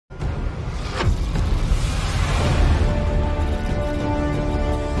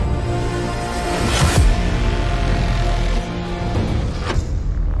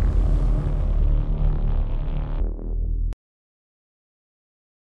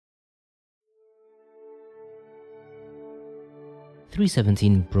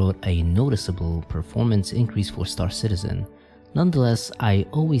317 brought a noticeable performance increase for Star Citizen. Nonetheless, I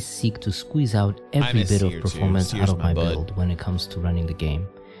always seek to squeeze out every bit of performance out of my build when it comes to running the game.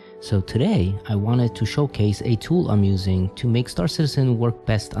 So today, I wanted to showcase a tool I'm using to make Star Citizen work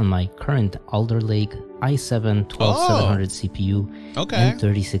best on my current Alder Lake i7 12700 CPU and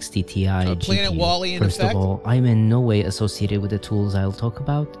 3060 Ti GPU. Planet Wally in First effect. of all, I'm in no way associated with the tools I'll talk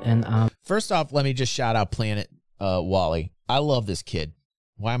about, and first off, let me just shout out Planet Wally. I love this kid.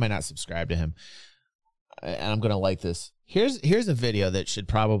 Why am I not subscribed to him? And I'm gonna like this. Here's a video that should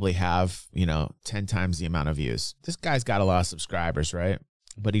probably have, you know, 10 times the amount of views. This guy's got a lot of subscribers, right?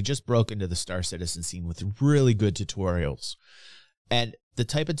 But he just broke into the Star Citizen scene with really good tutorials. And the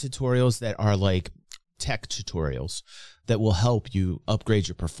type of tutorials that are like tech tutorials that will help you upgrade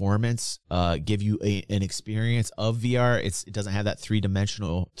your performance, give you an experience of VR. It doesn't have that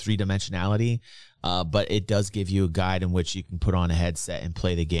three-dimensionality, but it does give you a guide in which you can put on a headset and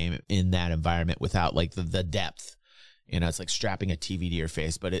play the game in that environment without like the depth. You know, it's like strapping a TV to your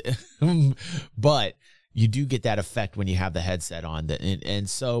face, but but you do get that effect when you have the headset on. And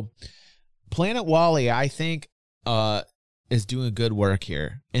so Planet Wally, I think, is doing good work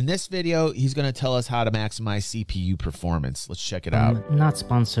here. In this video, he's going to tell us how to maximize CPU performance. Let's check it out. I'm not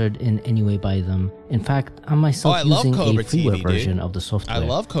sponsored in any way by them. In fact, I'm myself using a freeware version of the software. I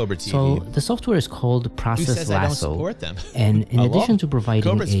love Cobra TV. So the software is called Process Lasso. I don't support them? And in addition to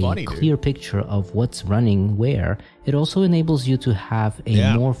providing a clear picture of what's running where, it also enables you to have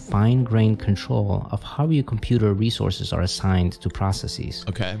a more fine-grained control of how your computer resources are assigned to processes.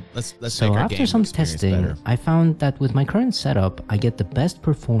 Okay, let's so make our after some testing, I found that with my current setup, I get the best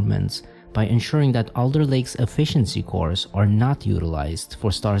performance by ensuring that Alder Lake's efficiency cores are not utilized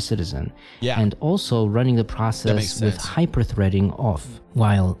for Star Citizen, and also running the process with hyperthreading off.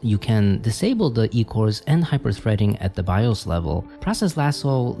 While you can disable the E-cores and hyperthreading at the BIOS level, Process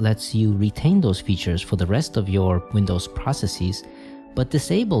Lasso lets you retain those features for the rest of your Windows processes, but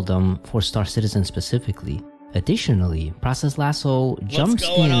disable them for Star Citizen specifically. Additionally, Process Lasso jumps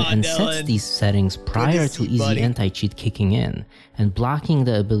in and sets these settings prior to Easy Anti-Cheat kicking in and blocking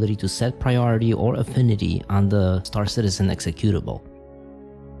the ability to set priority or affinity on the Star Citizen executable.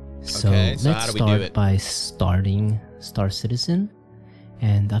 So let's start by starting Star Citizen.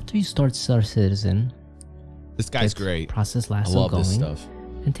 And after you start Star Citizen, this guy's great. Process Lasso going,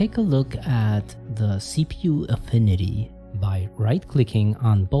 and take a look at the CPU affinity by right-clicking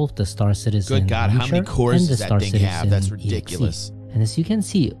on both the Star Citizen how many cores does that thing have? That's ridiculous. EXE. And as you can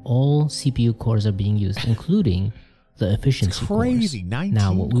see, all CPU cores are being used, including the efficiency cores. 19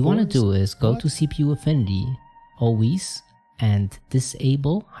 now, what we cores? want to do is go to CPU affinity, always, and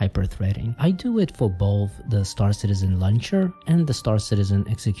disable hyperthreading. I do it for both the Star Citizen launcher and the Star Citizen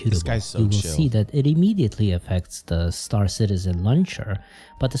executable. This guy's so you will chill. see that it immediately affects the Star Citizen launcher,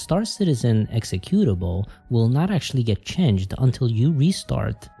 but the Star Citizen executable will not actually get changed until you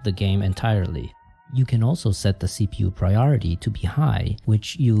restart the game entirely. You can also set the CPU priority to be high,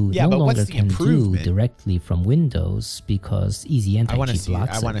 which you no longer can do directly from Windows because Easy Anti-Cheat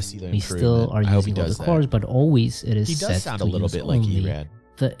blocks it. I want to see the improvement. We still are using all the cores, but always it is set sound to a little use bit like only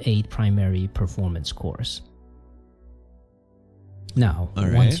the 8 primary performance cores. Now,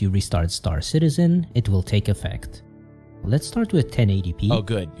 once you restart Star Citizen, it will take effect. Let's start with 1080p. Oh,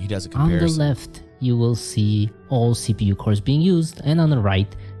 good. He does a comparison. On the left, you will see all CPU cores being used, and on the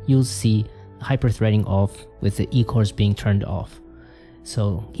right, you'll see hyperthreading off with the E-cores being turned off.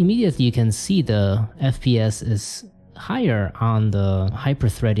 So immediately you can see the FPS is higher on the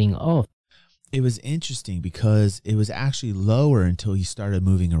hyperthreading off. It was interesting because it was actually lower until you started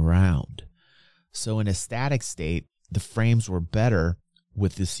moving around. So in a static state, the frames were better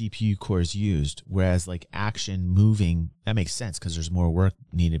with the CPU cores used, whereas like action moving, that makes sense because there's more work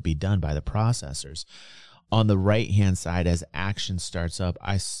needed to be done by the processors. On the right-hand side, as action starts up,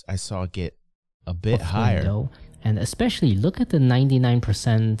 I saw it get a bit higher. And especially look at the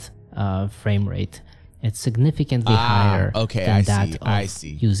 99% frame rate. It's significantly higher than that of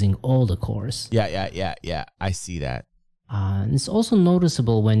using all the cores. Yeah. I see that. And it's also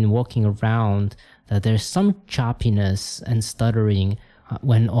noticeable when walking around that there's some choppiness and stuttering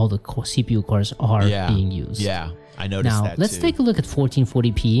when all the CPU cores are being used. Yeah, I noticed that too. Now, let's take a look at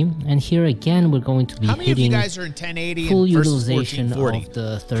 1440p. And here again, we're going to be How many of you guys are in 1080 full and utilization versus 1440? of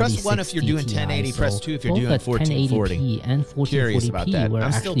the 3060 Press 1 if you're doing 1080, press 2 if you're doing 1440. 1080p and 1440p were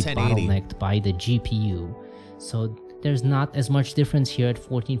actually bottlenecked by the GPU. So there's not as much difference here at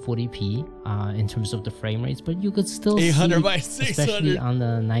 1440p in terms of the frame rates, but you could still 800 see, by 600. especially on the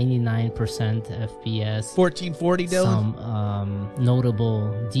 99% FPS, 1440, Dylan? some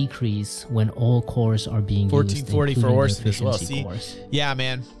notable decrease when all cores are being used, 1440 for Orson as well. See, cores. Yeah,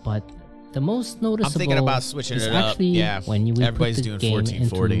 man. But the most noticeable I'm thinking about switching is it up. actually Yeah, when you everybody's put the doing game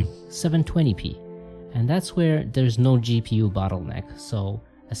 1440. into 720p, and that's where there's no GPU bottleneck. So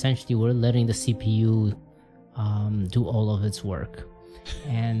essentially, we're letting the CPU do all of its work,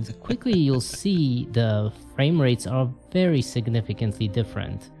 and quickly you'll see the frame rates are very significantly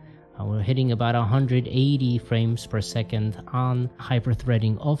different. We're hitting about 180 frames per second on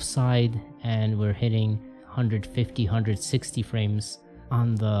hyperthreading offside, and we're hitting 150, 160 frames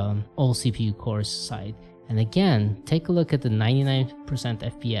on the all CPU cores side. And again, take a look at the 99%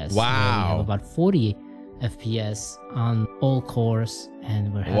 FPS. Wow. Where we have about 40 FPS on all cores,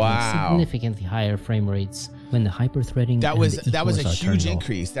 and we're having significantly higher frame rates when the hyperthreading. That was a huge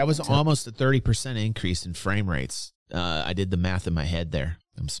increase. That was almost a 30% increase in frame rates. I did the math in my head there.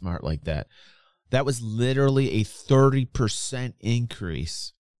 I'm smart like that. That was literally a 30%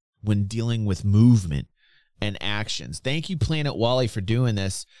 increase when dealing with movement and actions. Thank you, Planet Wally, for doing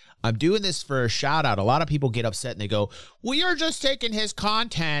this. I'm doing this for a shout out. A lot of people get upset and they go, well, you're just taking his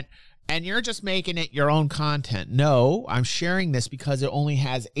content and you're just making it your own content. No, I'm sharing this because it only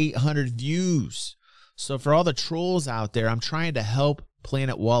has 800 views. So for all the trolls out there, I'm trying to help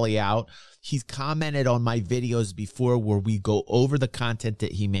Planet Wally out. He's commented on my videos before where we go over the content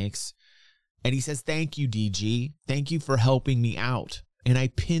that he makes. And he says, thank you, DG. Thank you for helping me out. And I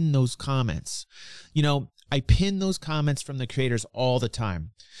pin those comments. You know, I pin those comments from the creators all the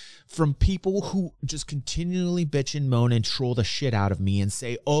time. From people who just continually bitch and moan and troll the shit out of me and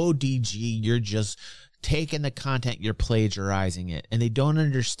say, oh, DG, you're just taking the content, you're plagiarizing it. And they don't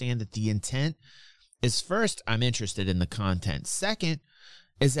understand that the intent is, first, I'm interested in the content. Second,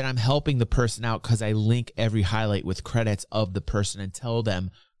 is that I'm helping the person out because I link every highlight with credits of the person and tell them,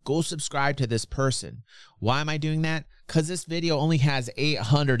 go subscribe to this person. Why am I doing that? Because this video only has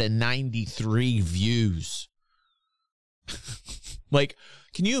 893 views. Like,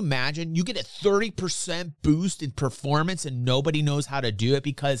 can you imagine? You get a 30% boost in performance and nobody knows how to do it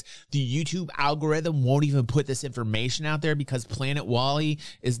because the YouTube algorithm won't even put this information out there because Planet Wally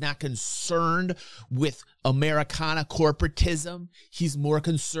is not concerned with Americana corporatism. He's more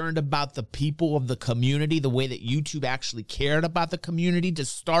concerned about the people of the community, the way that YouTube actually cared about the community to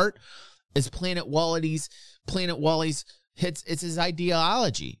start. Is Planet Wally's it's his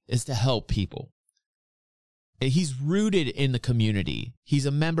ideology is to help people. He's rooted in the community. He's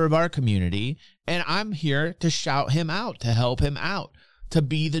a member of our community, and I'm here to shout him out, to help him out, to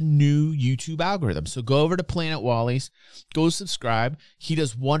be the new YouTube algorithm. So go over to Planet Wally's, go subscribe. He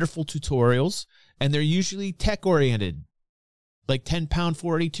does wonderful tutorials, and they're usually tech-oriented, like 10-pound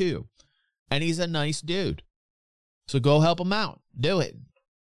 42, and he's a nice dude. So go help him out. Do it.